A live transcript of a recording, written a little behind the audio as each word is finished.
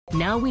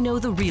Now we know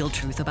the real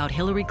truth about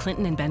Hillary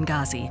Clinton and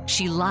Benghazi.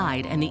 She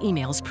lied, and the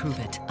emails prove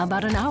it.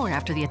 About an hour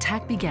after the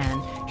attack began,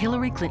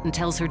 Hillary Clinton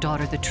tells her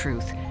daughter the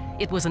truth.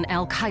 It was an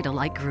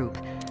al-Qaeda-like group.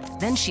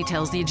 Then she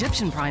tells the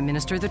Egyptian Prime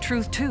Minister the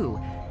truth,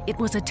 too. It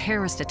was a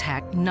terrorist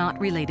attack not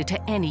related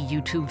to any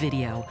YouTube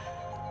video.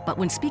 But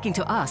when speaking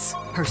to us,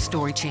 her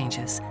story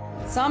changes.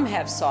 Some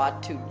have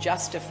sought to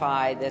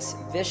justify this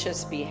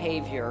vicious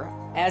behavior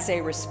as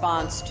a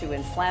response to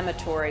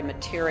inflammatory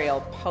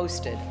material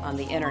posted on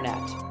the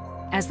internet.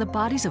 As the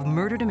bodies of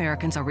murdered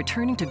Americans are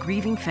returning to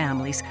grieving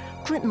families,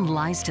 Clinton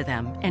lies to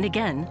them and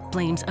again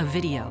blames a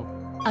video.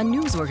 A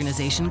news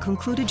organization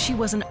concluded she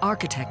was an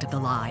architect of the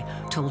lie,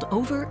 told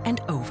over and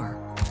over.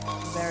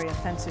 Very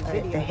offensive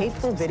video. The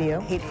hateful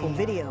video. Hateful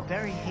video.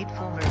 Very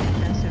hateful, very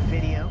offensive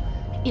video.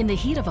 In the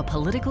heat of a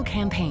political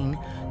campaign,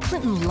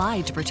 Clinton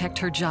lied to protect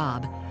her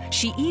job.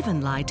 She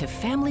even lied to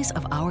families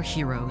of our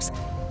heroes.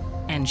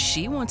 And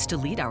she wants to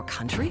lead our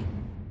country?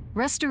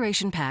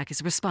 Restoration PAC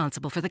is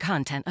responsible for the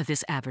content of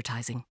this advertising.